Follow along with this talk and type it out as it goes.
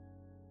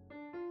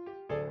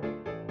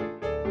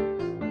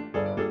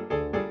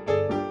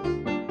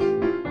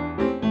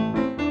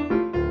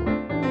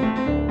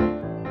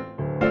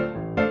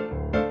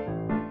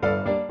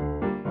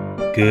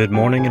Good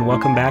morning and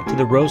welcome back to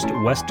the Roast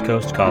West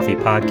Coast Coffee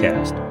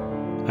Podcast.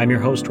 I'm your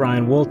host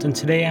Ryan Wolt, and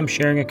today I'm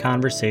sharing a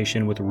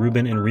conversation with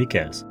Ruben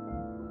Enriquez.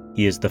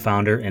 He is the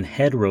founder and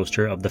head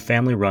roaster of the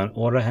family-run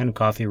Origen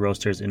Coffee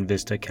Roasters in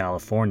Vista,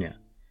 California.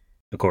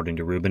 According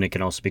to Ruben, it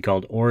can also be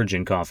called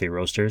Origen Coffee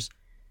Roasters,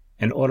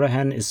 and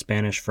Origen is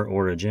Spanish for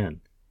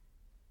origin.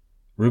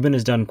 Ruben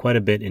has done quite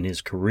a bit in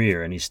his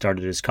career, and he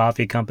started his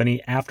coffee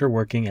company after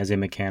working as a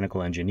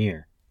mechanical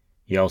engineer.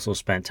 He also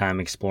spent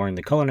time exploring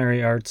the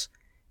culinary arts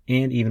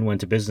and even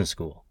went to business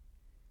school.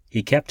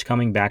 He kept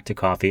coming back to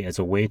coffee as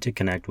a way to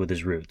connect with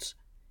his roots,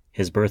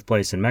 his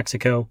birthplace in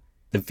Mexico,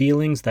 the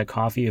feelings that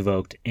coffee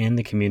evoked, and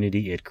the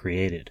community it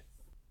created.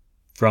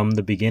 From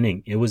the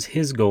beginning, it was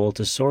his goal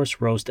to source,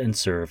 roast, and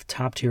serve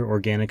top-tier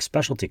organic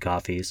specialty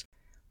coffees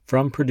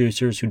from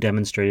producers who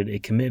demonstrated a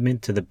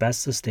commitment to the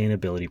best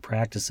sustainability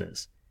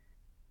practices.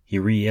 He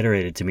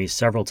reiterated to me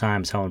several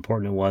times how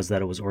important it was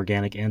that it was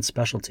organic and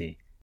specialty,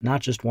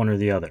 not just one or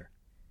the other.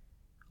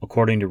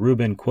 According to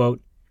Ruben, quote,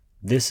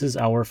 "This is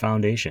our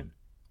foundation.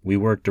 We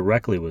work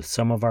directly with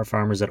some of our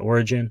farmers at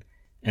Origen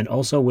and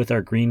also with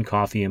our green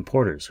coffee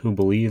importers who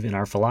believe in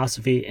our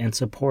philosophy and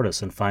support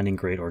us in finding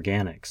great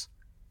organics."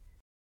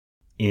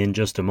 In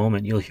just a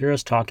moment, you'll hear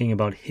us talking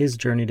about his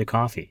journey to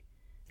coffee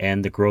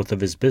and the growth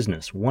of his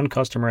business, one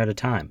customer at a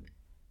time,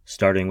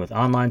 starting with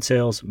online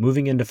sales,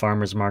 moving into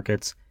farmers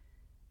markets,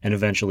 and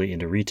eventually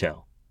into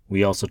retail.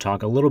 We also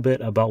talk a little bit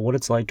about what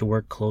it's like to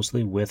work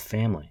closely with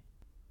family.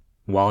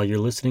 While you're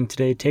listening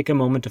today, take a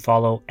moment to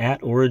follow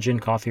at Origen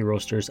Coffee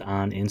Roasters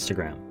on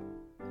Instagram.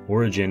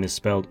 Origen is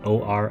spelled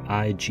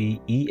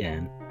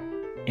O-R-I-G-E-N,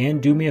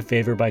 and do me a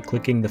favor by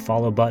clicking the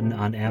follow button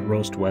on at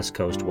Roast West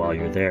Coast while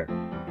you're there.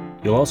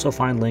 You'll also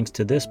find links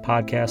to this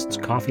podcast's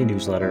coffee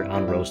newsletter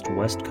on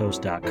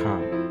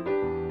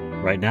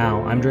roastwestcoast.com. Right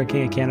now, I'm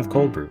drinking a can of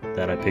cold brew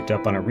that I picked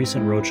up on a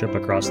recent road trip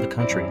across the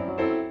country.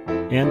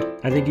 And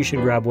I think you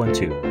should grab one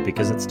too,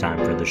 because it's time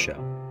for the show.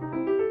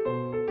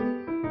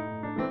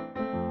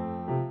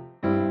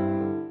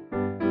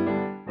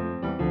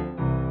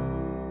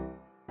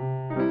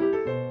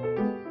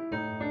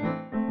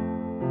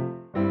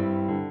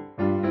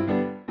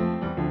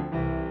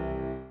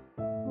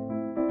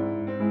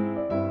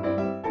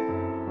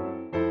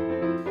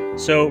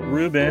 So,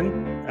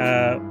 Ruben,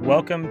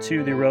 welcome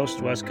to the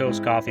Roast West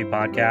Coast Coffee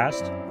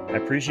Podcast. I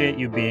appreciate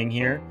you being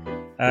here.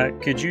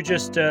 Could you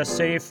just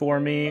say for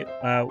me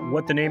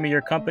what the name of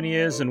your company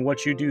is and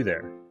what you do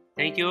there?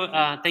 Thank you.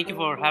 Thank you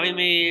for having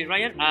me,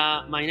 Ryan.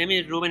 My name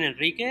is Ruben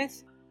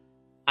Enriquez,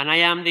 and I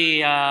am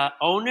the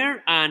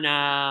owner and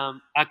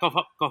a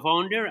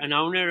co-founder and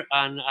owner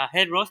and a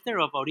head roaster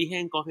of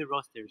Origen Coffee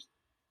Roasters.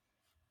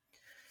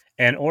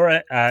 And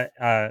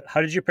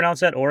how did you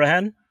pronounce that?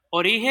 Origen?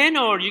 Origen,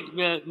 or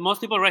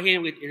most people right here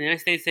in the United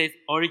States say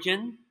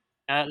Origin,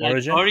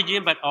 like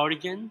Origin, but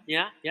Origin.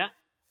 Yeah.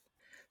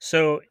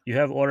 So you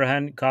have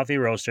Origen Coffee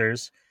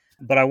Roasters,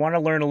 but I want to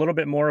learn a little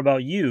bit more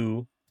about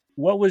you.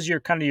 What was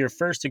your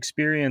first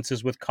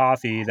experiences with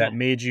coffee that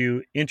made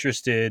you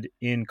interested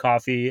in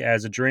coffee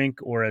as a drink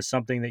or as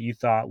something that you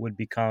thought would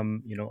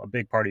become, a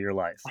big part of your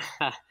life?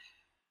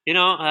 You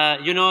know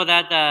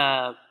that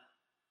I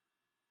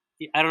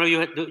don't know.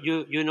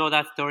 You know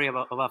that story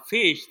about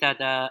fish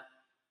that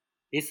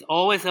is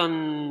always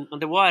on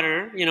the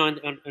water.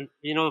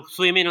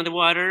 Swimming on the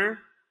water,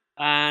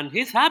 and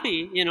he's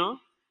happy.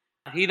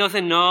 He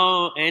doesn't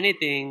know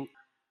anything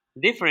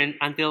different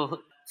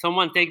until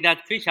someone take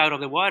that fish out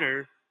of the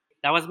water.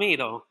 That was me,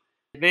 though.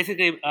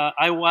 Basically,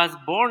 I was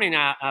born in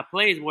a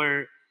place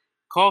where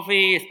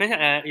coffee,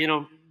 especially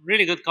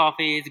really good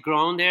coffee, is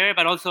grown there,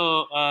 but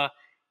also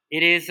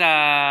it is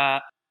a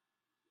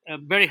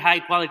very high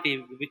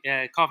quality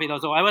coffee, though.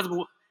 So I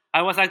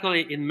was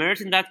actually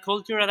immersed in that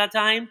culture at that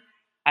time.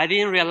 I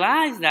didn't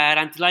realize that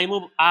until I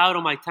moved out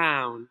of my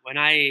town, when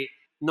I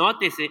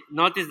noticed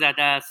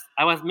that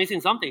I was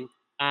missing something,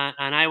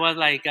 and I was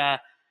like,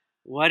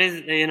 what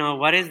is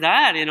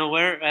that?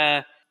 Where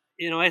I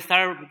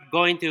started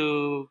going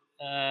to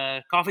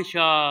coffee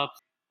shops,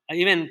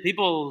 even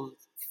people,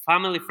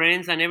 family,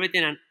 friends, and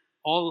everything, and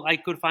all I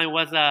could find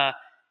was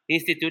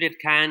instituted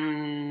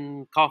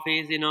canned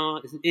coffees,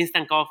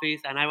 instant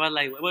coffees, and I was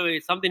like,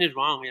 wait, something is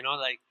wrong,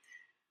 like,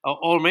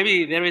 or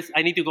maybe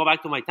I need to go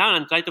back to my town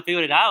and try to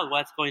figure it out,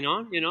 what's going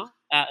on,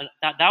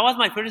 that was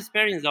my first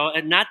experience, though,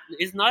 and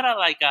it's not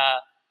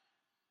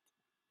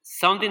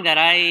something that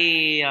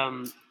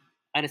an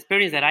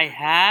experience that I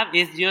have.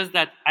 It's just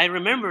that I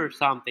remember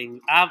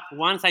something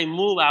once I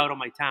moved out of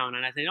my town,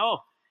 and I said,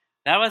 "Oh,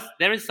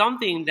 there is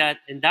something that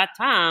in that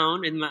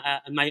town, in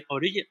my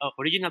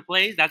original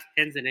place, that's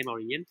hence the name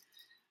Origen,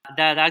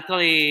 that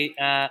actually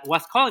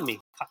was calling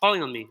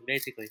on me,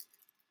 basically."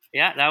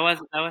 Yeah, that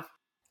was.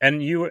 And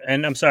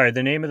I'm sorry,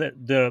 the name of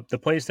the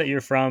place that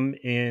you're from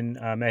in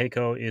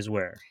Mexico is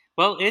where?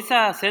 Well, it's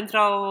in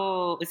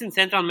central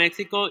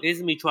Mexico. It's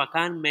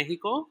Michoacán,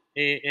 Mexico.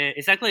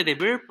 It's actually the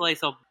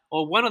birthplace or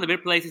one of the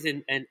birthplaces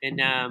in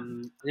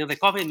the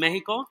coffee in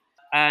Mexico.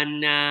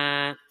 And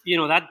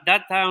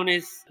that town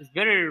is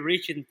very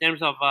rich in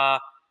terms of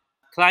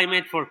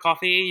climate for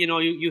coffee.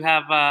 You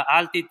have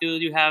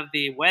altitude, you have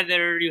the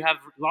weather, you have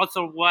lots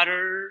of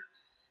water.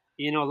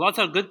 Lots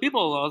of good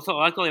people.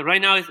 Also, actually,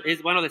 right now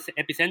is one of the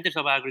epicenters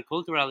of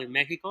agricultural in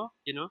Mexico.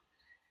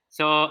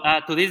 So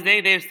to this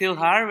day, they still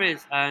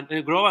harvest and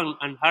grow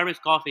and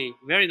harvest coffee.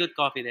 Very good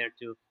coffee there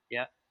too.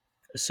 Yeah.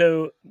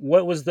 So,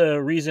 what was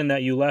the reason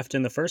that you left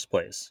in the first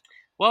place?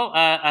 Well,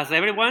 as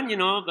everyone,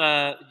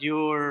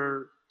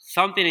 you're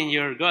something in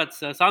your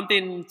guts.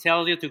 Something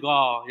tells you to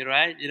go. You're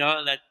right.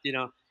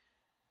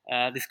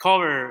 That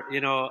discover.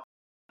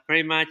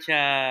 Pretty much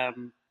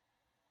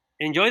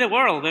enjoy the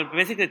world. But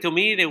basically, to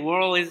me, the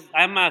world is.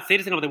 I'm a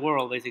citizen of the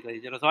world,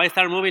 basically. So I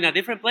start moving at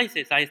different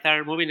places. I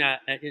start moving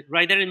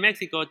right there in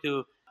Mexico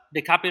to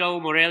the capital,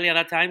 Morelia, at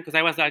that time, because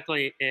I was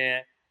actually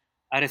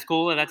at a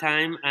school at that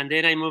time. And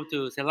then I moved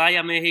to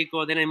Celaya,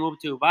 Mexico. Then I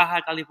moved to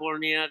Baja,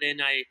 California. Then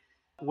I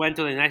went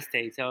to the United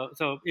States. So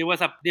it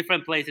was a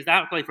different places.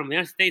 Actually, from the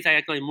United States, I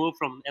actually moved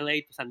from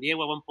LA to San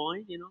Diego at one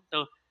point.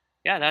 So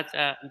yeah,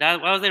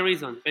 that was the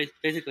reason,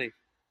 basically,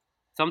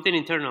 something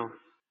internal.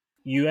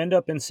 You end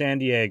up in San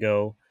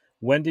Diego.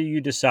 When do you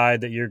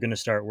decide that you're going to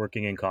start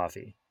working in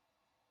coffee?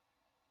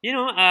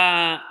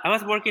 I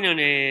was working on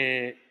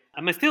a.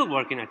 I'm still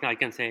working. I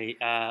can say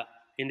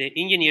in the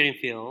engineering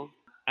field,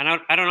 and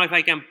I don't know if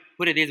I can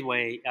put it this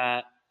way.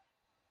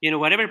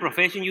 Whatever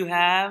profession you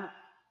have,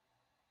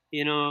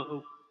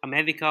 a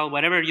medical,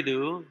 whatever you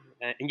do,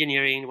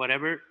 engineering,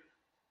 whatever,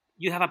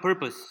 you have a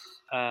purpose,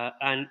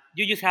 and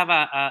you just have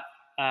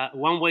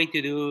one way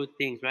to do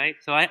things, right?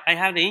 So I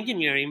have the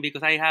engineering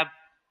because I have,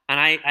 and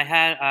I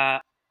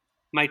had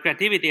my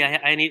creativity.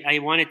 I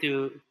wanted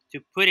to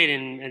put it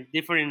in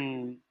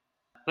different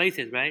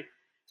places, right?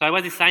 So I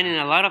was designing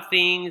a lot of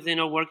things,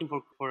 working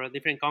for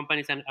different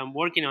companies and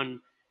working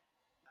on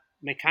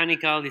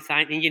mechanical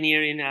design,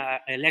 engineering,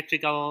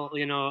 electrical,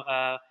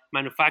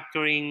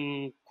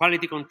 manufacturing,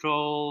 quality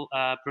control,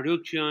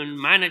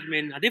 production,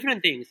 management,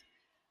 different things.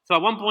 So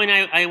at one point,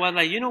 I was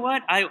like, you know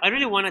what? I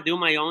really want to do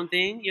my own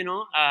thing,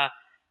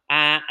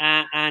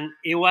 and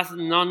it was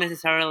not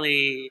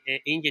necessarily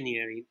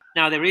engineering.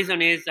 Now, the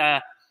reason is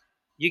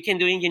you can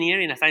do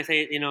engineering, as I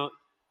say,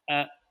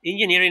 uh,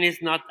 engineering is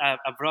not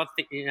a broad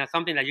thing,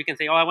 something that you can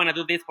say, oh, I want to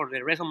do this for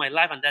the rest of my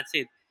life, and that's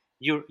it.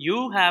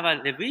 You have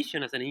a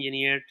vision as an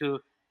engineer to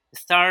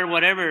start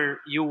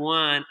whatever you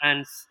want,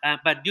 and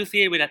but you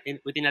see it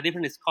within a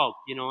different scope.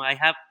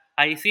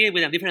 I see it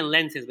with a different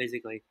lenses,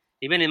 basically.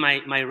 Even in my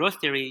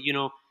roastery,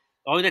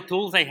 all the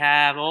tools I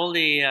have, all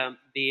the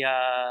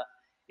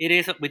it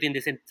is within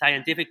the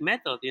scientific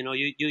method.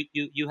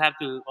 You have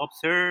to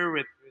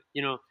observe,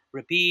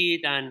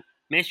 repeat and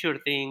measure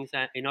things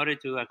in order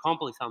to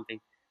accomplish something.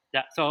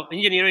 So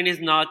engineering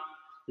is not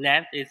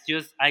left. It's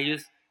just I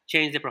just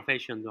changed the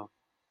profession though.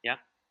 Yeah,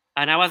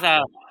 and I was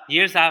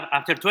years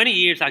after 20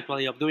 years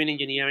actually of doing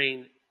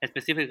engineering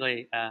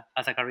specifically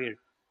as a career.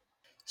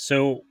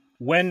 So,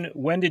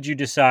 when did you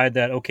decide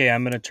that okay,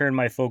 I'm going to turn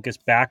my focus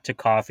back to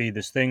coffee,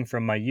 this thing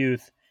from my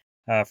youth,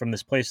 from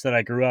this place that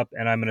I grew up,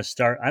 and I'm going to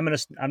start. I'm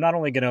not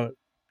only going to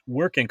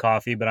work in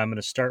coffee, but I'm going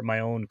to start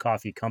my own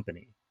coffee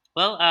company.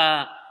 Well,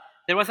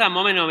 there was a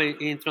moment of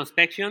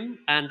introspection,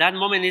 and that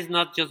moment is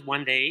not just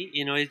one day.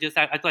 It's just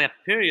actually a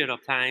period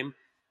of time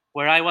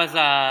where I was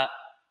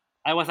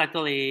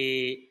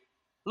actually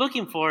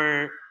looking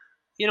for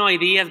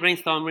ideas,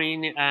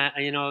 brainstorming,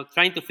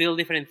 trying to feel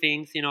different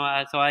things. So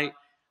I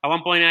at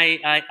one point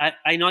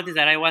I noticed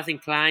that I was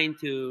inclined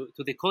to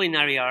the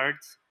culinary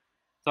arts.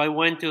 So I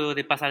went to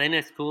the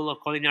Pasadena School of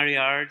Culinary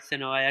Arts.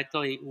 I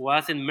actually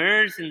was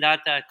immersed in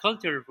that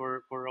culture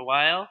for a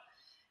while.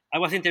 I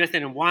was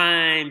interested in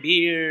wine,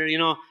 beer,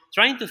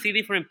 trying to see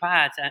different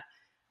paths.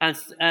 And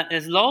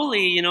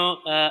slowly,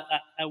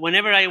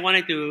 whenever I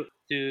wanted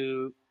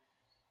to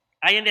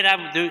I ended up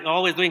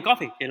always doing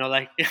coffee.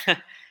 Like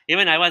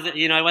even as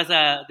I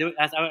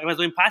was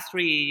doing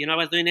pastry. I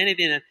was doing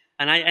anything,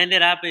 and I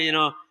ended up,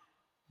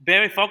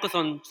 very focused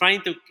on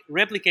trying to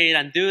replicate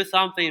and do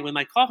something with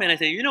my coffee. And I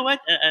say, you know what,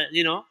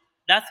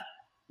 that's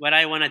what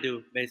I want to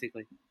do,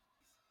 basically.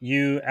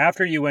 You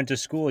after you went to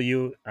school,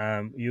 you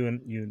I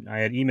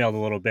had emailed a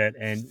little bit,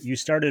 and you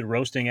started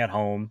roasting at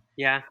home,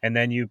 Yeah, and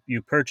then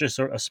you purchased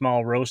a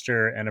small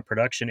roaster and a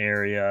production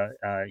area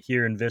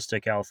here in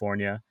Vista,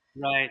 California.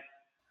 right.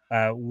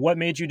 What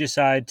made you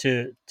decide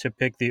to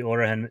pick the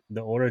Origin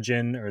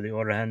or the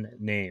Origen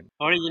name?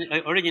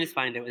 Origin is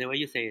fine the way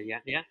you say it. Yeah,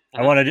 yeah.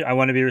 Uh-huh. I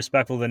want to be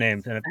respectful of the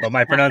name, but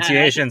my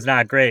pronunciation's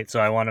not great, so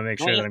I want to make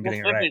No, sure that I'm that's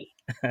getting it right.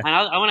 perfect. And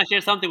I want to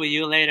share something with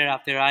you later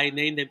after I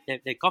name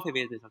the coffee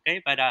business.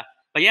 Okay, but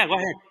yeah, go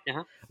ahead.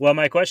 Uh-huh. Well,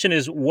 my question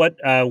is,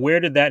 where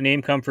did that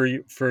name come for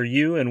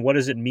you, and what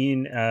does it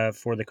mean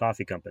for the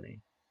coffee company?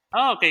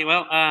 Oh, okay.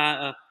 Well,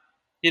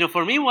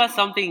 for me it was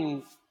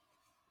something.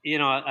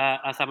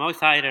 As an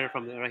outsider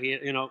from right here,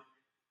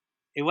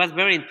 it was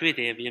very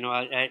intuitive.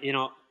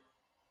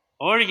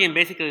 Origin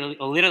basically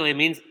or literally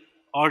means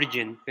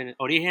origin.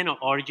 Origen or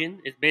origin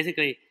is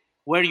basically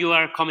where you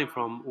are coming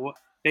from.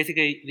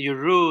 Basically, your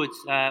roots.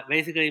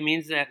 Basically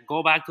means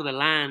go back to the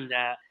land.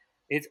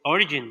 It's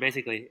Origin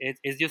basically.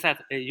 It's just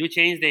that you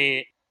change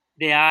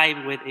the I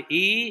with the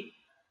E.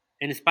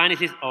 In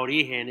Spanish, is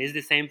Origen. It's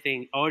the same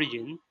thing,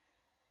 Origin.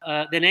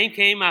 The name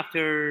came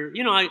after,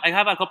 I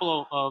have a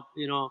couple of,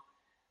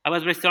 I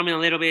was brainstorming a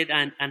little bit,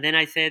 and then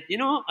I said,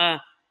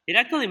 it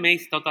actually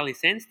makes totally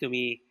sense to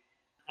me,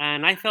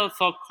 and I felt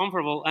so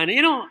comfortable. And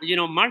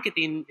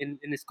marketing in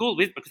the school,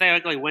 because I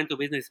actually went to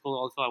business school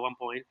also at one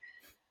point.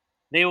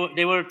 They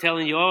were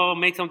telling you, oh,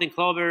 make something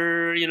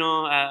clever,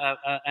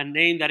 a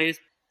name that is.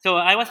 So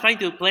I was trying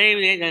to play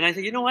with it, and I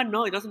said, you know what?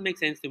 No, it doesn't make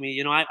sense to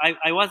me.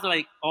 I was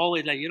like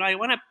always like, I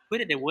want to put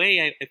it the way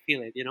I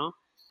feel it.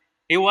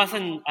 It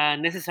wasn't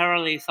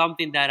necessarily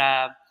something that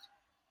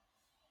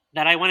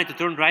I wanted to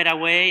turn right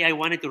away. I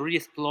wanted to really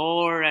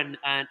explore and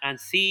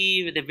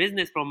see the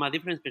business from a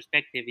different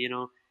perspective,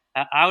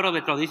 out of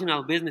the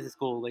traditional business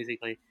school,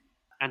 basically.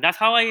 And that's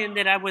how I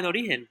ended up with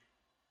Origen.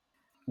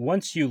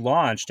 Once you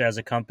launched as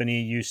a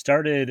company, you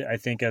started, I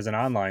think, as an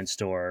online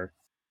store,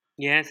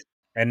 Yes.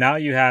 and now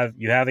you have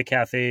a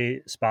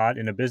cafe spot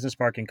in a business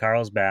park in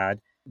Carlsbad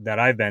that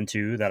I've been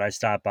to, that I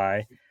stopped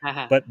by.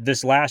 But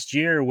this last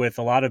year, with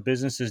a lot of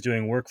businesses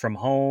doing work from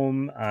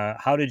home,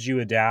 how did you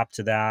adapt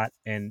to that?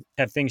 And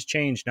have things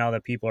changed now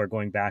that people are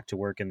going back to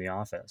work in the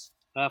office?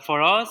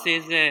 For us,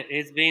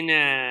 it's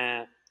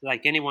been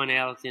like anyone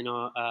else.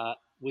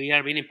 We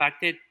are being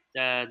impacted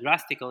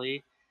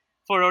drastically.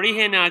 For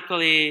Origen,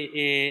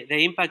 actually,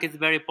 the impact is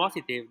very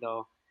positive,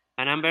 though,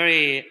 and I'm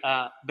very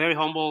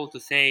humble to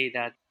say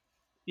that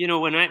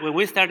when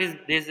we started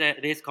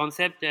this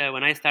concept,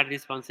 when I started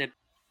this concept,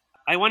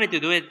 I wanted to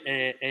do it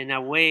in a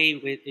way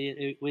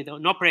with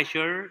no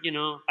pressure.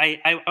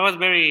 I was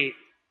very,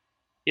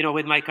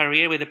 with my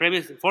career, with the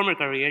previous former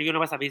career,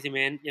 as a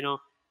businessman,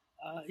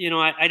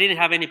 I didn't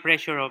have any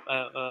pressure of,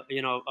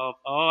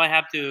 oh, I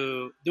have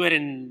to do it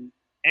in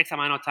X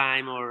amount of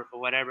time or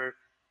whatever.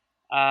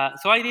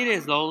 So I did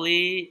it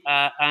slowly,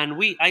 and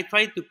I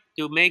tried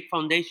to make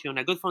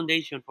a good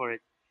foundation for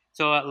it.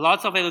 So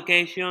lots of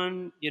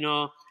education,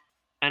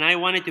 and I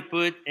wanted to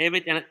put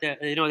everything,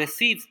 the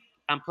seeds,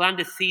 and plant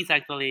the seeds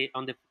actually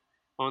on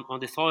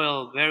the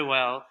soil very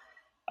well.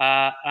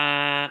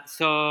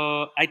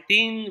 So I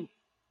think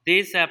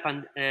this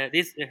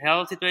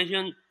health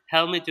situation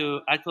helped me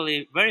to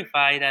actually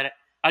verify that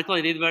I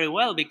actually did very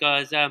well,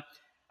 because at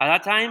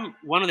that time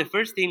one of the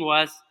first thing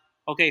was,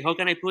 okay, how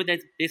can I put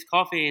this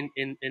coffee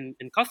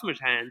in customers'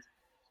 hands?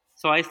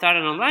 So I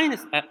started an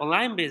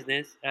online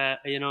business, and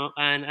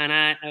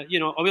I,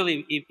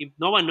 obviously, if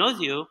no one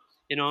knows you,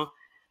 you know,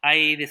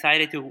 I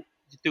decided to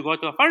go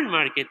to a farm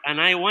market,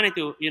 and I wanted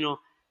to,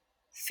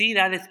 see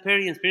that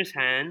experience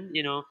firsthand,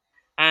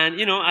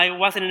 and I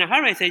wasn't in a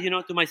hurry. I said,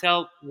 to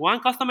myself, one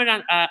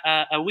customer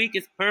a week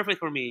is perfect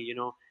for me,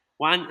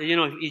 One,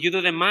 if you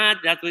do the math,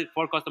 that's with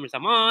 4 customers a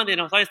month,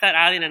 So I start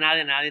adding and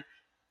adding and adding.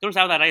 Turns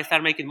out that I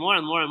start making more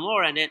and more and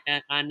more, and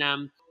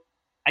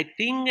I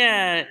think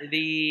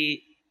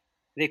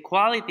the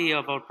quality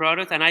of our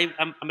products, and I'm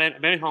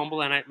very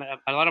humble, and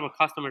a lot of our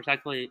customers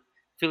actually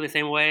feel the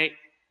same way.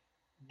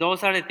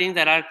 Those are the things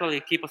that actually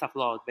keep us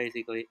afloat,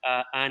 basically.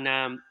 And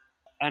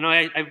I know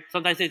I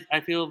sometimes I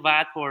feel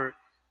bad for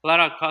a lot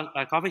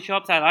of coffee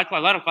shops. I like a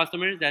lot of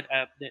customers that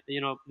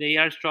they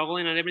are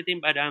struggling and everything,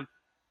 but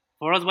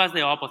for us was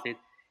the opposite.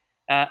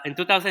 In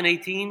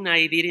 2018,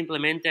 I did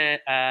implement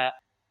a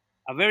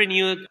very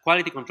new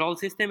quality control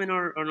system in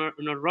our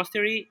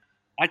roastery,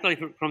 actually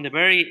from the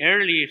very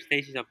early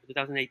stages of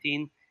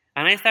 2018.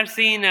 And I started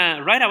seeing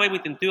right away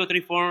within 2 or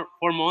 3, 4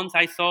 months,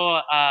 I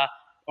saw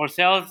our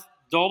sales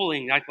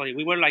doubling. Actually,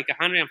 we were like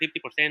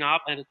 150%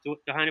 up and to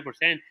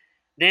 100%.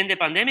 Then the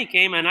pandemic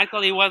came, and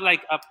actually it was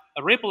like a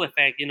ripple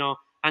effect,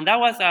 And that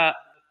was I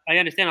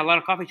understand a lot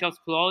of coffee shops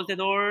closed the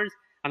doors,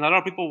 and a lot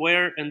of people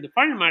were in the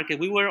farmers market.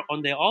 We were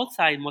on the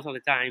outside most of the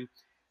time.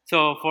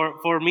 So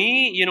for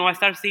me, I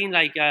started seeing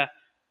like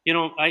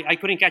I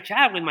couldn't catch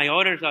up with my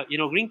orders,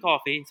 green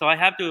coffee. So I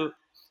have to,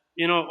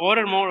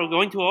 order more,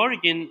 going to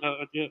Origin,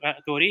 to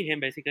Origen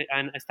basically,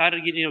 and I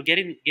started,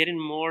 getting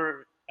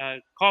more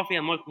coffee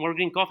and more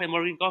green coffee and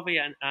more green coffee,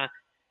 and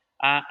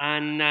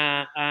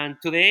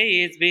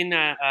today it's been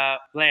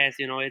blessed.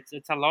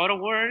 It's a lot of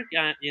work,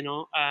 and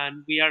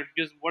we are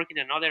just working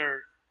in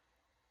another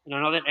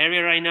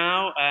area right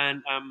now,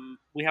 and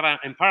we have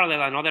in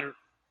parallel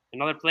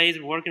another place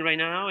working right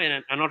now,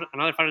 and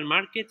another farmers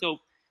market. So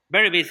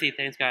very busy.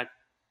 Thanks God.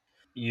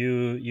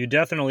 You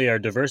definitely are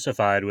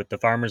diversified with the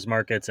farmers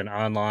markets and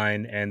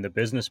online and the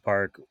business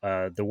park.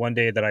 The one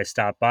day that I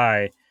stopped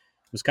by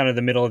was kind of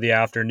the middle of the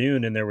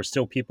afternoon, and there were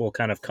still people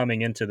kind of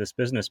coming into this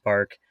business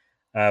park,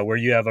 where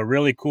you have a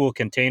really cool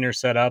container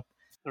set up.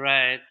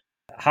 Right.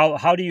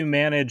 How do you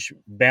manage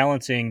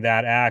balancing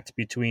that act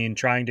between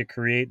trying to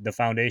create the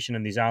foundation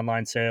in these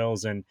online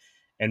sales and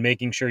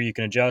making sure you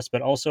can adjust,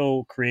 but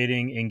also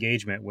creating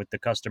engagement with the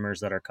customers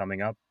that are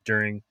coming up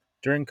during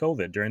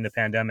COVID, during the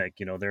pandemic?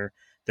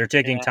 They're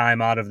taking Yeah.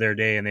 time out of their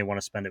day and they want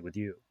to spend it with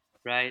you.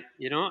 Right.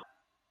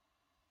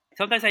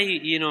 Sometimes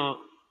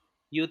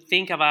you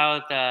think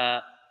about,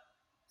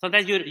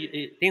 sometimes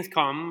things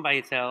come by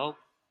itself,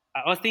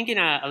 I was thinking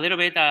a little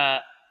bit,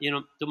 to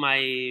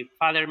my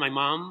father, my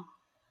mom,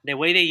 the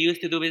way they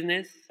used to do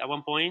business at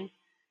one point.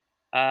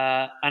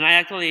 And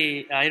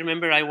I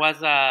remember I was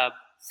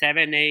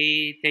 7,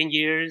 8, 10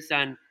 years,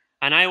 and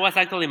I was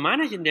actually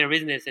managing their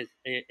businesses.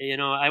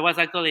 I was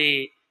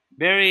actually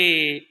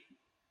very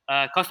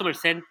customer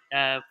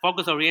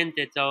focus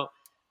oriented. So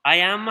I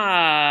am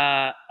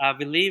a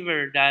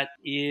believer that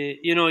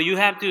you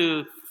have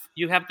to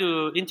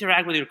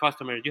interact with your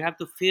customers. You have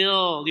to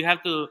feel. You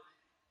have to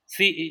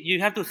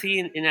see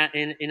in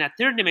a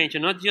third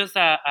dimension, not just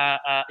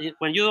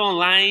when you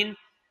online.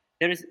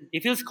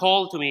 It feels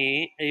cold to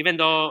me, even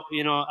though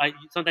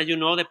sometimes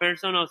the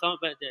person or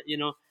something,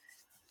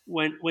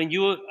 but when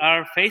you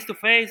are face to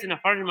face in a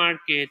farmers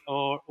market,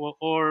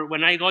 or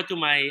when I go to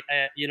my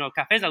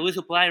cafes that we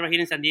supply right here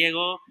in San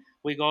Diego,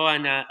 we go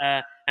and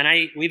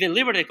we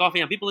deliver the coffee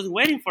and people is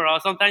waiting for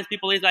us. Sometimes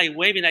people is like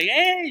waving like,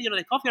 hey,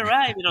 the coffee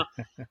arrived,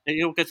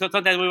 and, because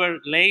sometimes we were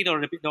late,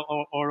 or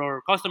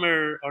our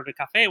customer or the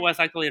cafe was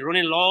actually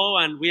running low,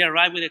 and we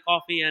arrived with the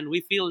coffee, and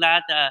we feel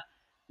that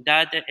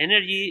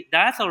energy.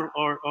 That's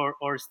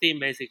our steam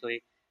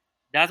basically.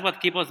 That's what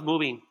keeps us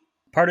moving.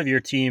 Part of your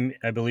team,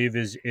 I believe,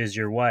 is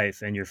your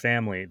wife and your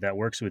family that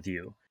works with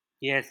you.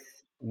 Yes.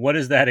 What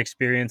is that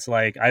experience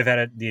like? I've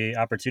had the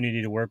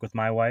opportunity to work with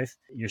my wife.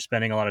 You're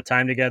spending a lot of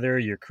time together.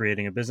 You're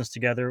creating a business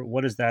together.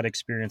 What is that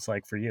experience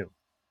like for you?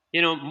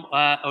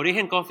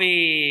 Origen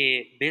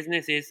Coffee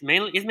business is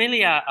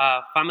mainly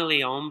a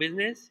family-owned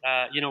business.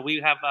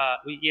 We have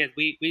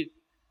we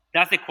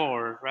that's the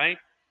core, right?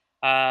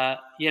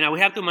 We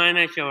have to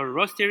manage our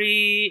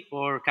roastery,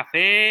 or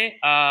cafe,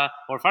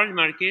 or farmers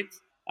markets,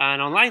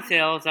 and online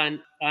sales, and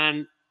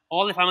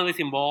all the families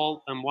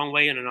involved in one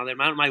way or another.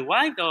 My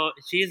wife, though,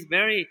 she's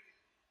very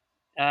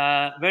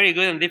good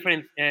and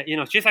different.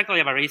 She's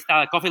actually a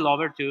barista, a coffee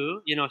lover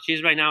too.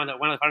 She's right now at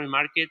one of the farmers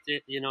markets,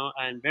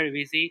 and very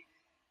busy.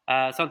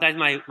 Sometimes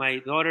my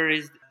daughter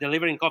is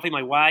delivering coffee,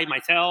 my wife,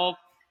 myself.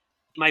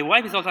 My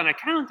wife is also an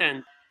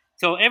accountant.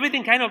 So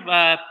everything kind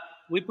of,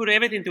 we put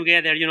everything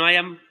together. I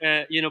am,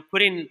 I'm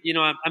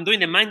doing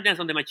the maintenance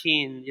on the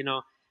machine.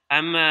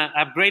 I'm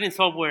upgrading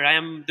software. I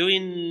am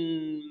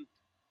doing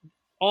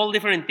all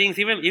different things.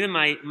 Even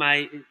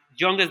my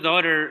youngest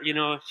daughter,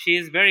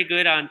 she's very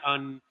good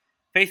on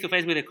face to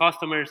face with the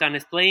customers and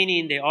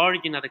explaining the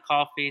origin of the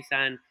coffees,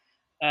 and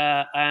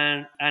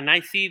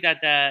I see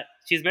that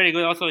she's very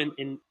good also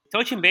in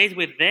touching base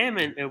with them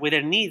and with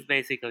their needs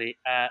basically.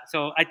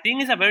 So I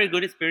think it's a very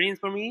good experience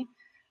for me.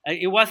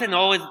 It wasn't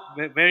always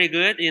very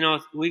good.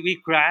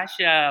 We crash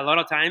a lot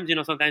of times.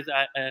 Sometimes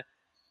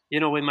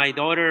with my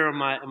daughter or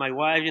my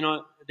wife,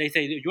 they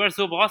say you are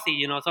so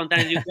bossy.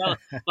 Sometimes you tell,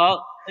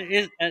 well,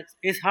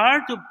 it's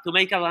hard to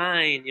make a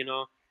line,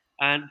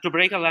 and to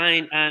break a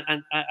line.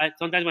 And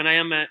sometimes when I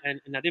am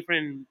in a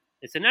different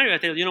scenario, I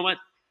tell you know what,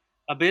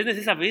 a business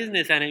is a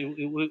business, and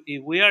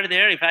if we are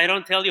there, if I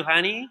don't tell you,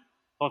 honey,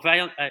 or if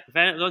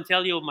I don't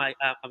tell you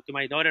to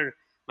my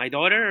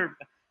daughter,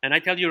 and I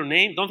tell you your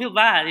name, don't feel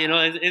bad.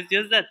 It's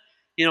just that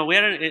we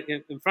are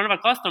in front of our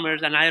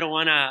customers, and I don't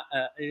wanna,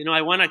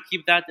 I wanna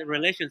keep that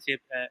relationship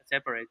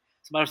separate.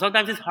 But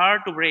sometimes it's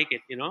hard to break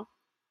it.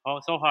 Oh,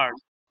 so hard.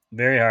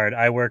 Very hard.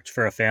 I worked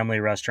for a family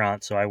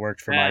restaurant, so I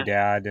worked for my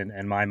Yeah, dad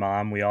and my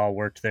mom. We all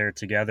worked there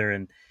together,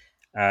 and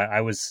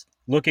I was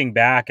looking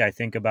back. I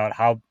think about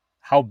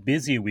how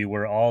busy we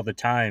were all the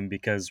time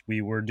because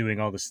we were doing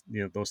all this,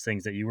 those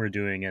things that you were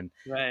doing. And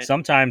right.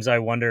 sometimes I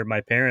wonder,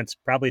 my parents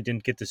probably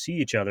didn't get to see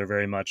each other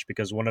very much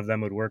because one of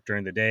them would work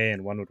during the day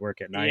and one would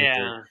work at night,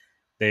 or Yeah.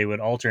 they would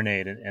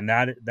alternate. And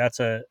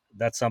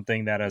that's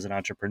something that as an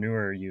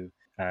entrepreneur you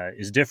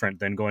is different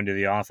than going to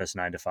the office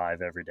 9 to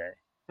 5 every day.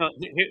 So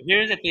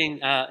here's the thing.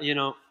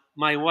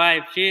 My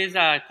wife, she's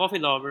a coffee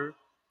lover.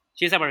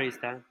 She's a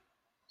barista.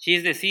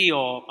 She's the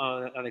CEO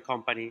of the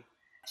company.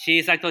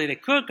 She's actually the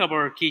cook of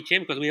our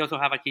kitchen, because we also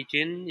have a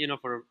kitchen,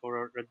 for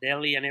the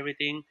deli and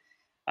everything.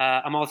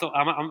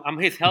 I'm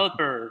his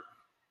helper.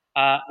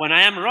 When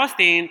I am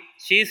roasting,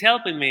 she's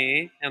helping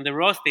me and the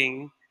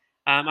roasting.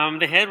 I'm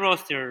the head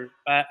roaster.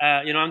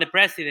 I'm the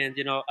president.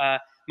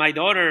 My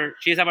daughter,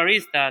 she's a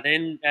barista.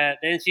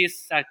 Then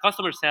she's a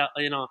customer sales.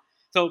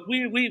 So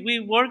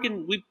we work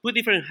and we put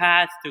different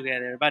hats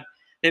together. But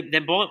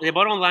the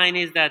bottom line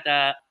is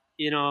that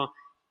you know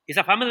it's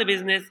a family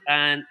business,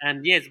 and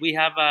yes, we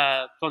have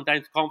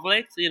sometimes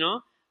conflicts.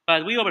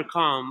 But we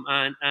overcome,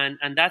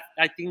 and that's,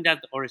 I think,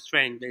 that's our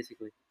strength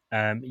basically.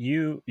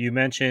 You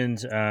mentioned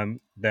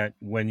that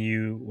when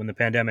the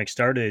pandemic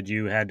started,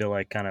 you had to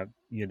like kind of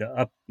you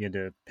had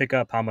to pick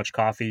up how much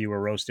coffee you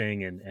were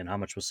roasting and how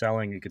much was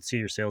selling. You could see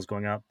your sales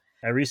going up.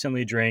 I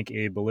recently drank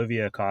a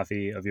Bolivia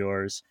coffee of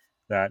yours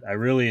that I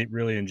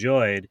really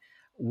enjoyed.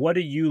 What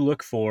do you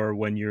look for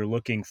when you're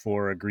looking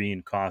for a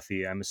green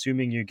coffee? I'm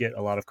assuming you get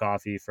a lot of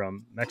coffee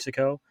from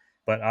Mexico,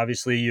 but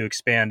obviously you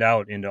expand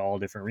out into all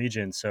different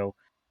regions. So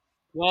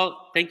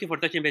Well, thank you for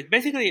touching base.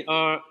 Basically,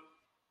 I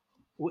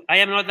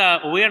am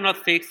not. We are not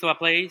fixed to a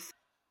place.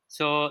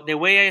 So the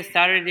way I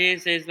started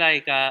this is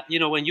like,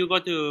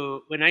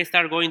 when I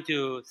start going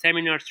to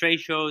seminars, trade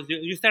shows,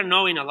 you start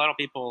knowing a lot of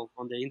people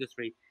on the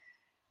industry.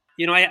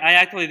 I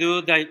actually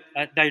do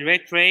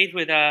direct trade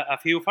with a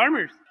few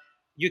farmers.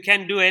 You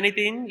can do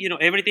anything,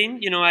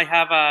 everything. I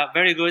have a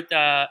very good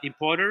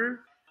importer,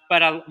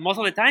 but most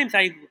of the times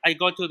I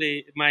go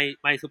to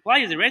my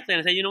suppliers directly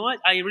and I say, you know what,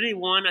 I really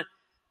want,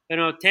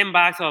 10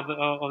 bags of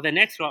the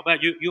next crop. But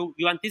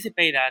you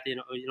anticipate that,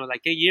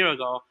 like a year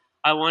ago,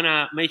 I want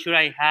to make sure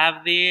I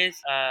have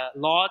this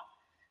lot,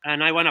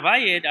 and I want to buy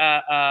it.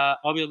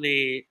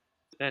 Obviously,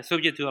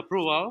 subject to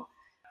approval.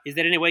 Is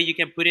there any way you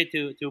can put it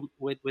to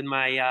with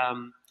my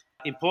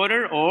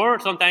importer, or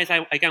sometimes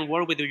I can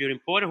work with your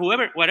importer,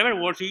 whatever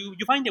works.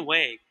 You find a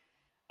way.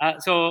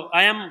 So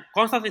I am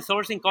constantly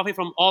sourcing coffee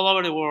from all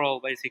over the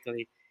world,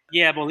 basically.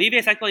 Yeah, Bolivia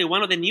is actually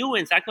one of the new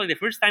ones. Actually, the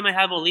first time I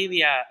had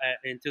Bolivia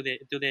into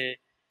the,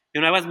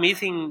 I was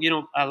missing.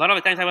 A lot of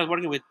the times I was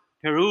working with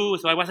Peru,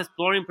 so I was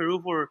exploring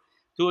Peru for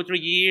 2 or 3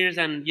 years,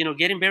 and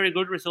getting very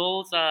good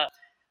results. I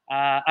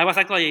was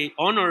actually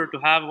honored to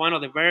have one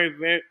of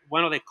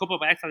the Cup of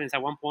Excellence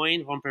at one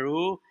point from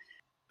Peru.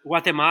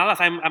 Guatemala.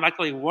 So I'm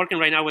actually working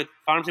right now with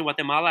farms in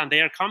Guatemala, and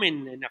they are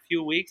coming in a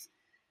few weeks.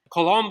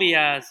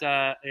 Colombia's,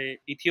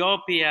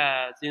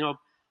 Ethiopia's,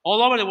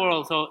 all over the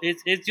world. So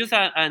it's just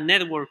a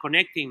network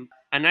connecting,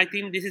 and I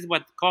think this is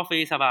what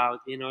coffee is about.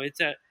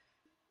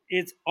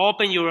 It's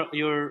open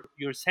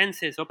your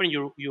senses, open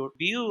your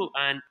view,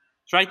 and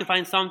try to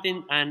find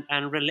something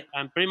and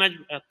pretty much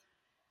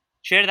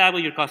share that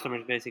with your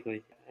customers,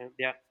 basically.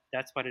 Yeah,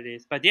 that's what it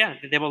is. But yeah,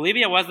 the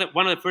Bolivia was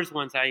one of the first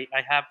ones I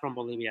have from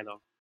Bolivia,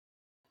 though.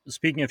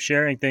 Speaking of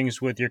sharing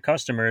things with your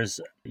customers,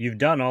 you've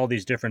done all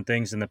these different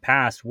things in the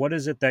past. What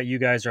is it that you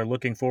guys are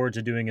looking forward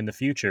to doing in the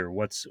future?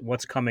 What's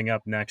coming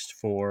up next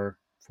for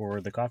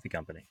the coffee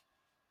company?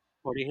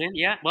 Origen,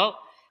 yeah. Well,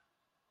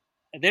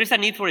 there's a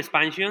need for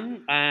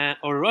expansion.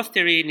 Our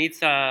roastery needs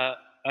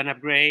an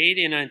upgrade,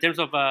 in terms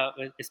of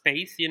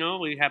space.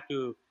 We have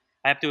to.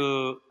 I have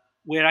to.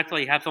 We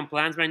actually have some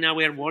plans right now.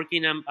 We are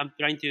working. I'm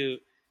trying to.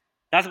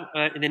 That's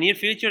in the near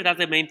future. That's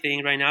the main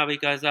thing right now,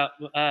 because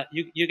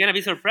you're gonna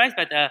be surprised,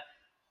 but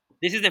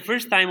this is the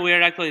first time we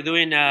are actually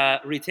doing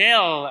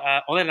retail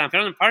other than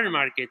partner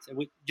markets,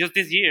 just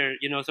this year.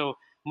 So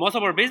most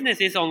of our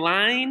business is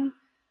online,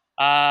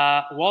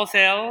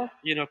 wholesale,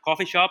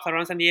 coffee shops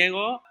around San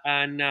Diego,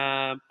 and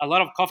a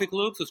lot of coffee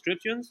club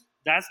subscriptions.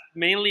 That's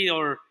mainly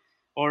our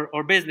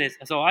business.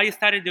 So I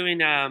started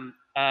doing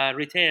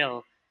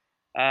retail.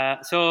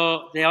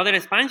 So the other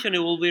expansion, it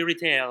will be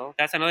retail.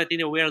 That's another thing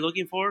that we are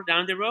looking for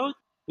down the road.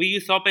 We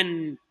just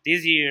opened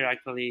this year,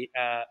 actually,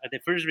 at the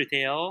first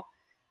retail,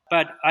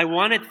 but I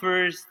wanted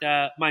first.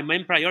 My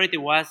main priority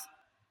was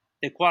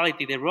the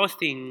quality, the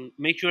roasting.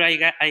 Make sure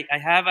I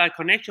have a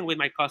connection with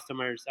my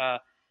customers,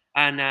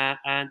 and that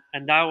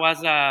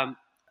was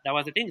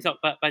the thing. So,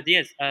 but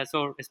yes,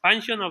 so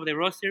expansion of the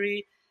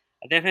roastery.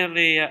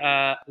 Definitely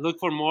look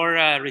for more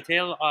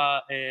retail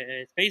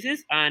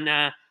spaces,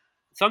 and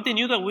something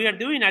new that we are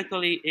doing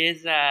actually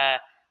is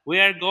we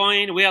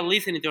are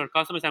listening to our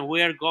customers, and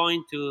we are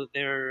going to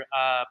their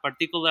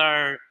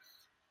particular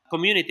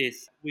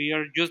communities. We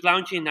are just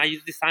launching. I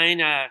just designed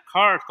a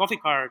card, coffee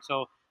card.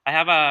 So I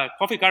have a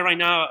coffee card right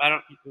now. I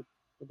don't.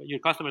 Your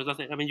customers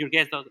doesn't. I mean, your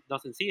guest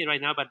doesn't see it right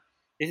now, but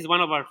this is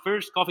one of our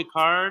first coffee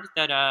cards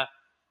that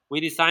we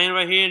designed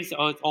right here.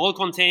 So it's all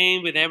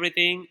contained with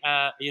everything.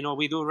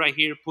 We do right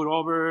here pour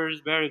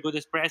overs, very good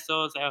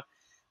espressos.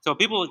 So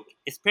people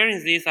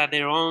experience this at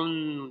their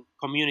own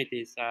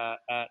communities.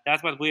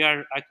 That's what we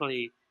are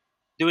actually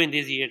doing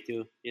this year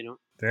too.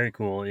 Very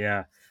cool.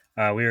 Yeah.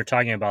 We were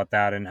talking about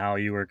that and how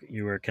you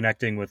were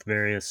connecting with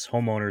various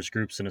homeowners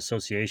groups and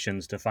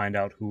associations to find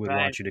out who would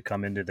Right. want you to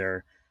come into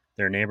their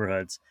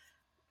neighborhoods.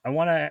 I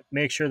want to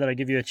make sure that I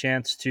give you a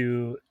chance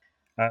to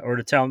or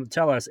to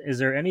tell us, is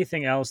there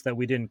anything else that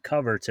we didn't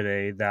cover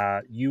today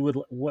that you would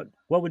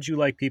what would you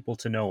like people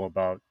to know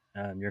about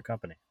your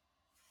company?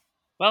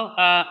 Well,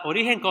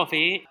 Origen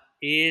Coffee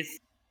is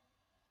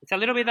it's a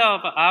little bit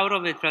of out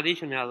of the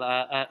traditional.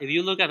 If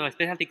you look at a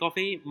specialty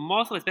coffee,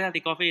 most of the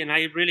specialty coffee, and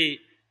I really,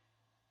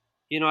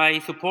 I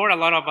support a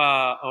lot of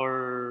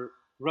our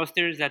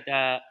roasters that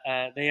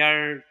they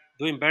are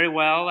doing very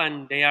well,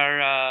 and they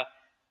are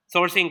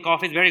sourcing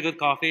coffees, very good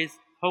coffees.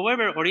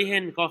 However,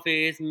 Origen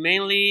coffee is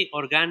mainly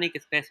organic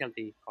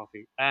specialty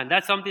coffee, and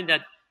that's something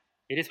that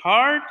it is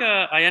hard.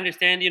 I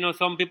understand.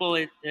 Some people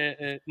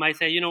might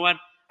say, you know what,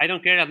 I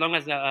don't care as long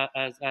as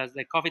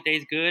the coffee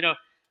tastes good.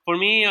 For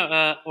me,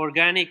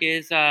 organic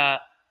is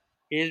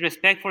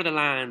respect for the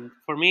land.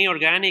 For me,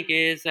 organic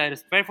is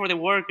respect for the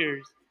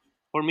workers.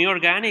 For me,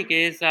 organic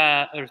is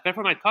respect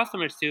for my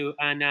customers too.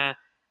 And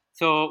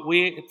so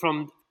we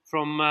from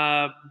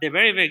the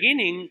very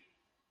beginning,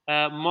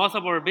 most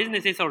of our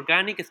business is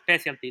organic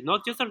specialty,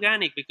 not just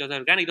organic, because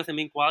organic doesn't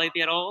mean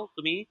quality at all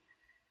to me.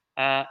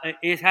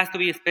 It has to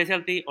be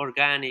specialty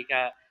organic.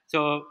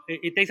 So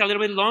it takes a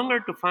little bit longer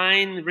to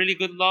find really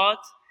good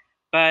lots,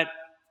 but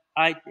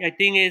I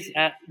think is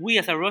we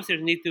as a roasters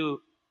need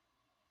to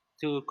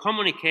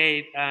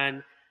communicate,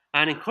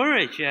 and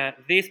encourage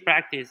this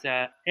practice.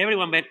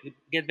 Everyone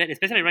get better,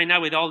 especially right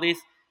now with all these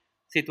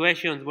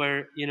situations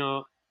where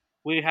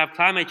we have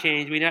climate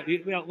change.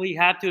 We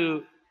have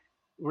to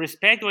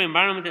respect our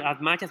environment as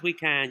much as we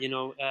can.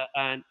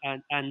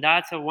 And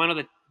that's one of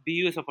the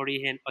views of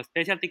Origen, of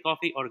specialty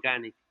coffee,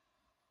 organic.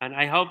 And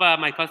I hope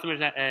my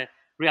customers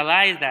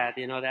realize that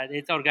that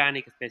it's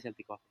organic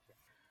specialty coffee.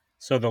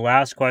 So the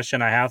last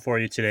question I have for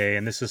you today,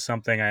 and this is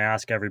something I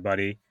ask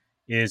everybody,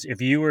 is if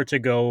you were to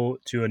go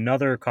to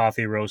another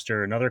coffee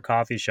roaster, another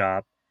coffee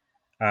shop,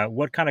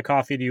 what kind of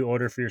coffee do you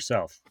order for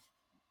yourself?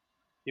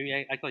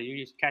 Actually, you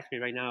just catch me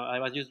right now. I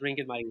was just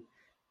drinking my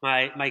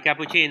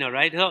cappuccino,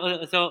 right?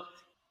 So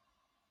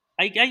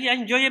I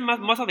enjoy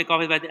most of the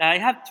coffee, but I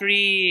have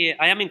three.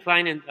 I am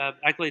inclined in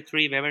actually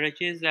three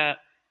beverages.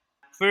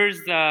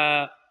 First,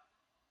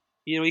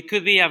 it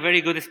could be a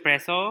very good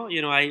espresso.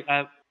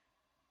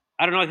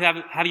 I don't know if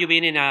have you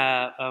been in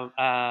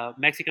a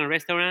Mexican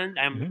restaurant?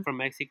 I'm Hmm. from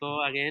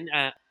Mexico again.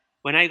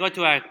 When I go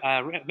to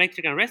a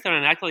Mexican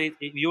restaurant, actually,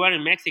 if you are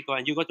in Mexico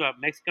and you go to a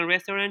Mexican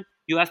restaurant,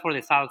 you ask for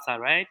the salsa,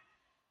 right?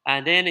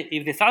 And then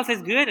if the salsa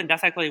is good, and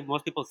that's actually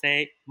most people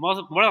say, more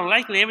than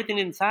likely everything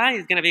inside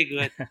is gonna be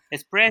good.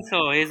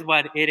 Espresso is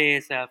what it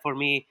is for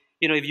me.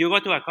 If you go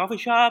to a coffee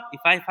shop,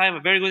 if I find a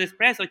very good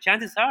espresso,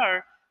 chances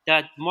are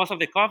that most of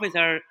the coffees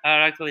are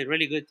actually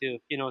really good too.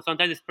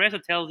 Sometimes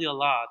espresso tells you a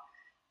lot,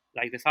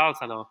 like the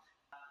salsa though.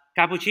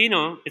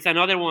 Cappuccino is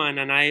another one,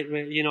 and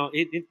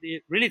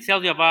it really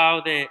tells you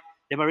about the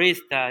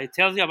barista. It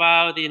tells you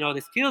about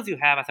the skills you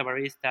have as a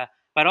barista,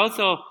 but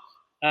also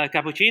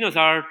cappuccinos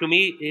are, to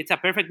me, it's a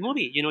perfect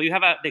movie. You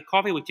have the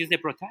coffee, which is the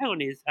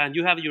protagonist, and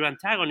you have your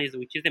antagonist,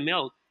 which is the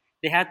milk.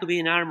 They have to be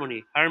in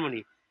harmony.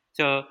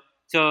 So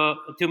so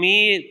to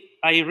me,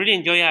 I really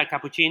enjoy a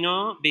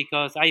cappuccino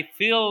because I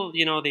feel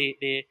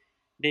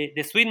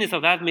the sweetness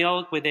of that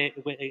milk with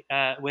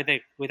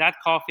that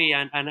coffee,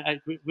 and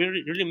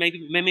really made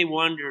me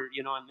wonder,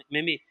 and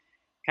made me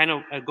kind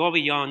of go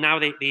beyond. Now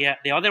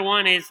the other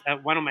one is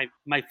one of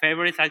my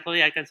favorites,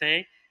 actually, I can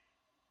say.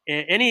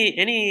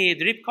 Any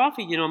drip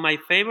coffee, my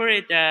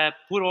favorite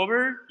pour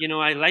over.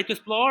 I like to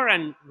explore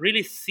and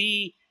really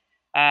see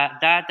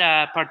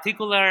that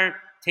particular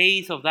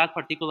taste of that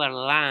particular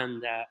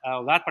land,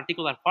 of that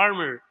particular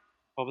farmer,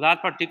 of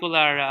that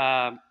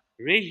particular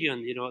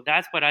region.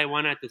 That's what I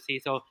wanted to see.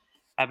 So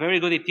a very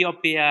good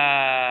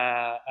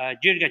Ethiopia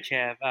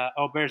Jirgachev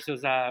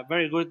versus a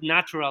very good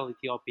natural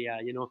Ethiopia.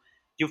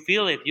 You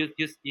feel it.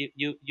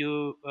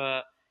 You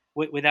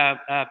with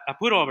a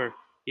put over.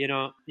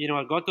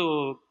 Go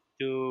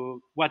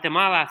to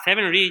Guatemala,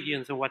 7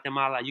 regions of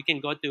Guatemala. You can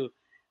go to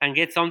and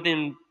get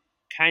something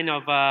kind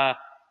of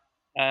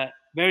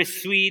very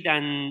sweet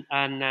and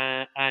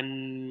I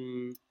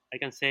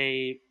can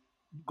say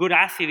good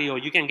acidity, or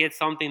you can get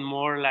something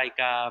more like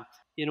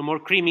more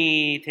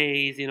creamy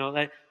taste.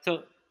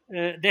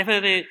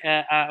 Definitely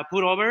a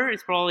put over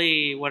is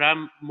probably what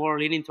I'm more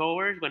leaning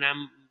towards when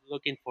I'm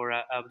looking for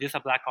just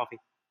a black coffee.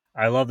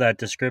 I love that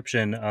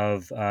description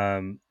of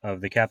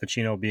the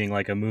cappuccino being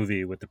like a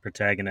movie with the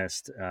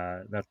protagonist.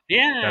 That's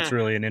Yeah,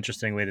 really an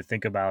interesting way to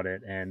think about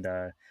it. And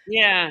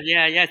yeah.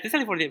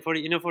 Especially for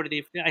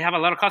the I have a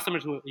lot of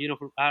customers who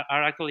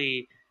are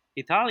actually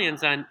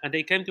Italians, and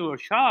they came to our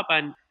shop,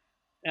 and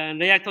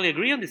they actually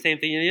agree on the same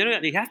thing.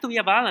 It has to be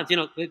a balance.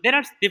 There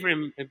are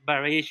different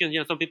variations.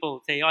 Some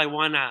people say, "Oh, I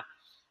want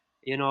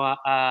you know a,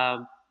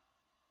 a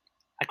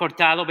a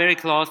cortado very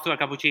close to a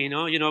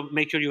cappuccino.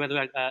 Make sure you have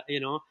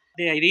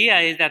The idea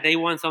is that they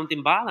want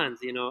something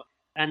balanced.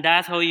 And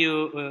that's how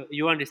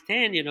you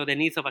understand the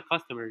needs of a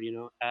customer.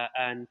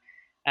 And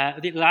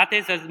the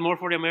lattes is more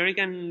for the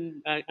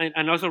American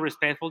and also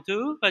respectful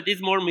too, but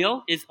it's more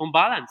milk. It's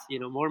unbalanced.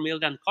 More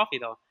milk than coffee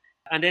though.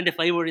 And then the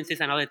flavorings is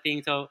another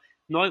thing. So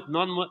not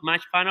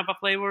much fan of the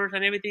flavors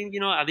and everything.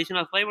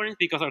 Additional flavorings,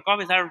 because our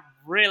coffees are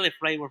really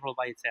flavorful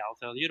by itself.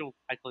 So you don't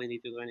actually need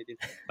to do anything.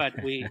 But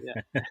we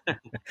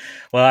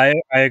well,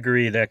 I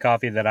agree. The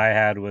coffee that I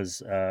had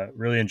was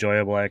really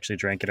enjoyable. I actually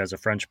drank it as a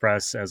French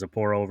press, as a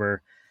pour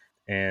over,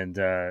 and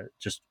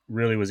just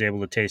really was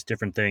able to taste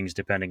different things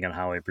depending on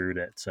how I brewed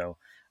it. So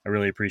I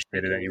really thank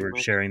appreciated that you you very were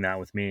much. sharing that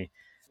with me.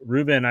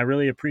 Ruben, I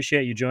really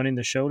appreciate you joining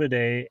the show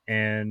today,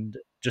 and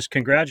just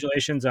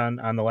congratulations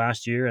on the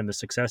last year and the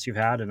success you've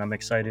had. And I'm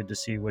excited to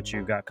see what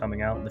you've got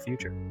coming out in the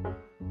future.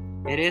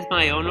 It is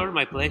my honor,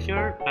 my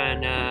pleasure,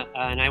 and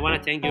I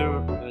want to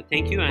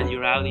thank you and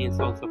your audience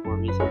also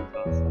for listening to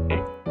us.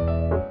 Okay.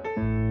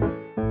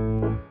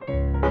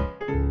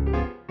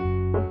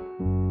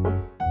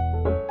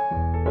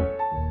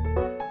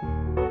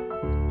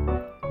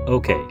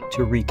 Okay,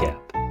 to recap,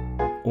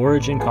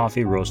 Origen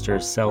Coffee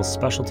Roasters sells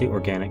specialty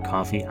organic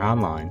coffee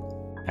online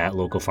at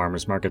local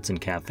farmers markets and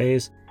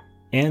cafes,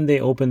 and they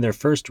opened their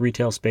first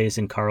retail space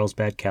in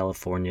Carlsbad,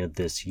 California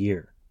this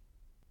year.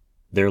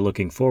 They're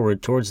looking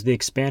forward towards the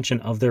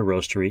expansion of their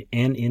roastery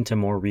and into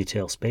more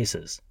retail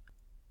spaces.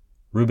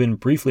 Ruben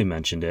briefly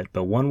mentioned it,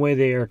 but one way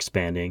they are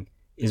expanding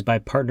is by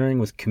partnering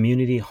with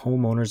community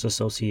homeowners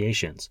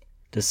associations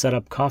to set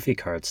up coffee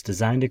carts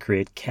designed to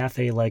create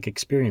cafe-like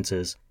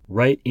experiences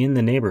right in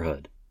the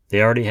neighborhood.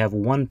 They already have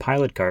one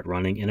pilot cart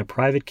running in a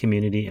private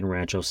community in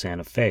Rancho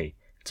Santa Fe.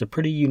 It's a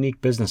pretty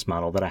unique business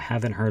model that I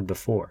haven't heard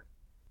before.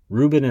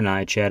 Ruben and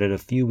I chatted a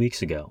few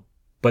weeks ago,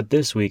 but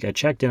this week I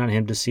checked in on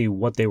him to see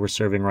what they were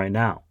serving right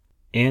now.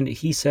 And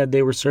he said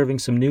they were serving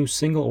some new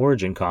single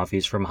origin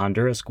coffees from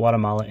Honduras,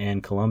 Guatemala,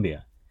 and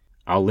Colombia.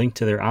 I'll link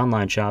to their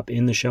online shop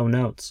in the show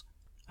notes.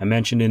 I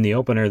mentioned in the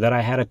opener that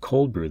I had a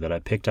cold brew that I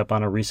picked up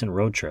on a recent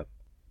road trip.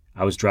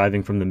 I was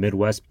driving from the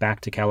Midwest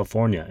back to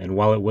California, and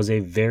while it was a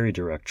very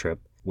direct trip,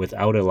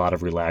 without a lot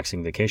of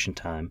relaxing vacation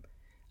time,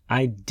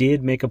 I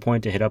did make a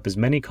point to hit up as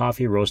many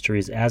coffee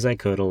roasteries as I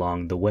could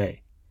along the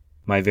way.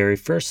 My very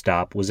first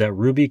stop was at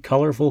Ruby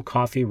Colorful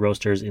Coffee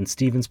Roasters in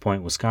Stevens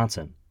Point,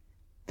 Wisconsin.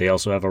 They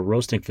also have a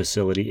roasting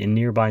facility in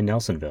nearby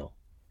Nelsonville.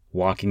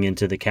 Walking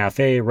into the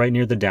cafe right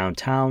near the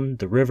downtown,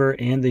 the river,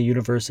 and the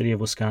University of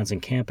Wisconsin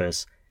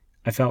campus,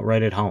 I felt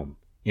right at home,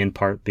 in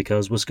part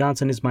because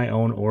Wisconsin is my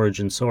own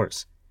origin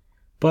source,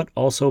 but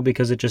also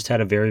because it just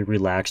had a very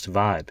relaxed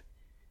vibe.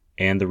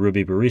 And the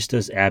Ruby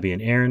baristas, Abby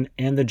and Aaron,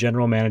 and the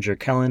general manager,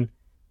 Kellen,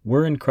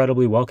 were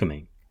incredibly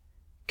welcoming.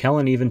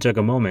 Kellen even took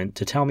a moment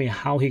to tell me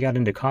how he got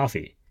into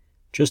coffee.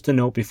 Just a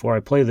note before I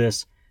play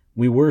this,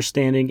 we were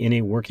standing in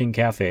a working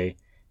cafe,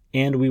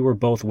 and we were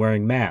both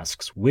wearing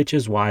masks, which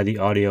is why the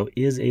audio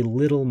is a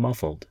little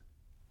muffled.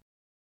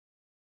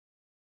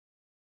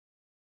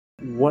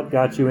 What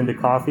got you into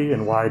coffee,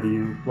 and why do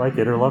you like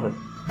it or love it?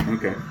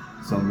 Okay,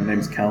 so my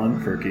name's Kellen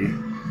Ferkey,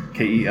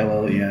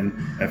 Kellenferkey.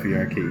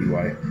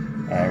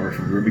 I work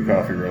for Ruby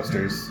Coffee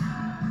Roasters.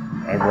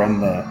 I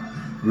run the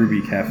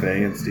Ruby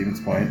Cafe in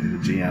Stevens Point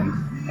and the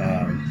GM.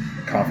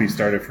 Coffee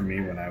started for me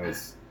when I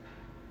was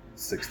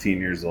 16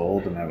 years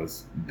old, and I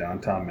was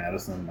downtown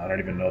Madison. I don't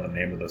even know the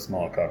name of the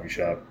small coffee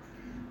shop,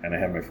 and I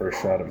had my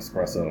first shot of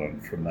espresso,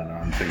 and from then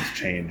on things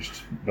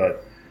changed.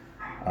 But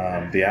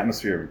the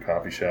atmosphere of a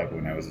coffee shop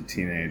when I was a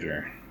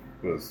teenager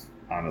was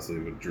honestly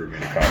what drew me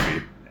to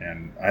coffee.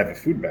 And I have a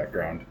food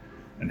background,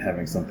 and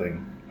having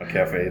a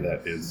cafe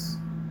that is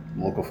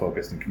local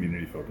focused and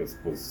community focused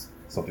was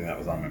something that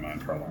was on my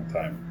mind for a long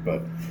time.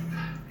 But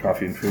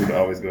coffee and food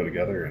always go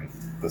together, and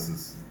this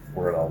is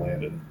where it all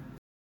landed.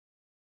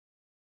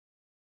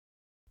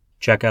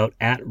 Check out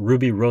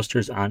 @Ruby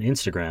Roasters on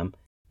Instagram,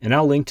 and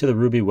I'll link to the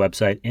Ruby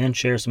website and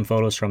share some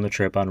photos from the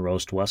trip on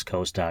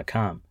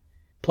roastwestcoast.com.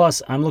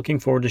 Plus, I'm looking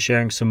forward to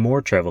sharing some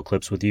more travel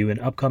clips with you in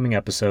upcoming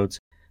episodes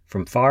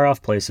from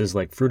far-off places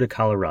like Fruita,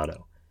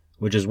 Colorado,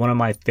 which is one of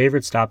my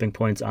favorite stopping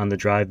points on the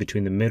drive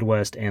between the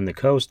Midwest and the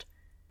coast,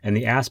 and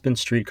the Aspen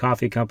Street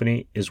Coffee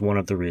Company is one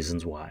of the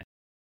reasons why.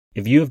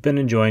 If you have been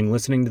enjoying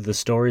listening to the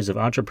stories of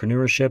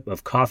entrepreneurship,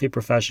 of coffee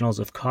professionals,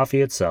 of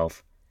coffee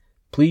itself,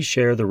 please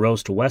share the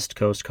Roast West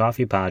Coast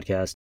Coffee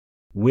Podcast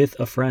with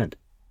a friend.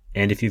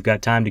 And if you've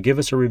got time to give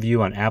us a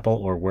review on Apple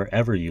or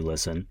wherever you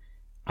listen,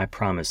 I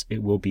promise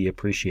it will be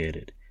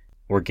appreciated.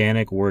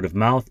 Organic word of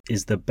mouth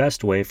is the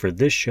best way for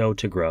this show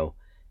to grow,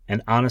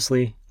 and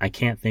honestly, I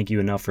can't thank you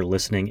enough for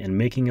listening and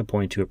making a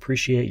point to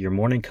appreciate your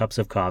morning cups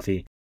of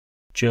coffee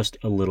just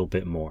a little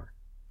bit more.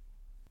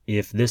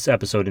 If this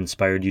episode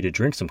inspired you to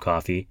drink some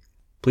coffee,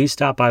 please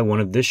stop by one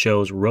of this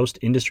show's roast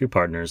industry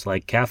partners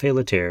like Café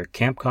Laterre,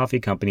 Camp Coffee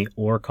Company,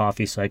 or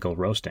Coffee Cycle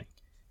Roasting.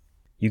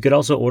 You could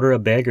also order a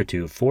bag or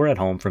two for at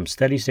home from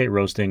Steady State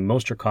Roasting,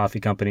 Moster Coffee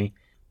Company,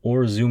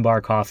 or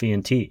Zumbar Coffee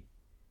and Tea.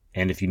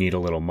 And if you need a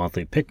little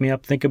monthly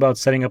pick-me-up, think about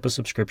setting up a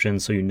subscription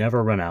so you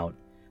never run out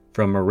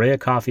from Maria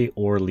Coffee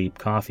or Leap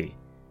Coffee.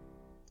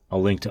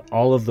 I'll link to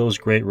all of those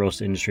great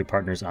roast industry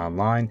partners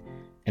online,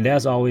 and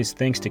as always,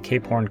 thanks to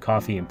Cape Horn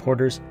Coffee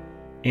Importers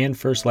and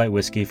First Light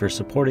Whiskey for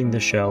supporting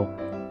this show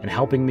and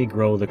helping me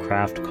grow the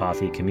craft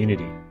coffee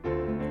community.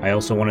 I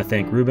also want to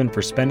thank Ruben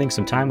for spending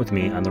some time with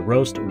me on the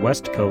Roast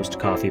West Coast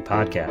Coffee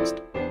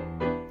Podcast.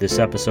 This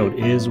episode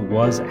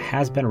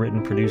has been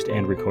written, produced,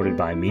 and recorded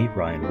by me,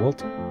 Ryan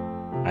Wolt.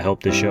 I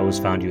hope this show has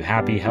found you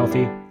happy,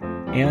 healthy,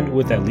 and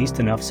with at least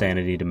enough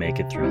sanity to make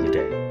it through the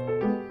day.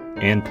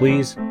 And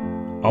please,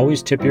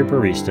 always tip your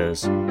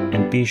baristas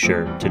and be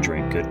sure to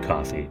drink good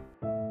coffee.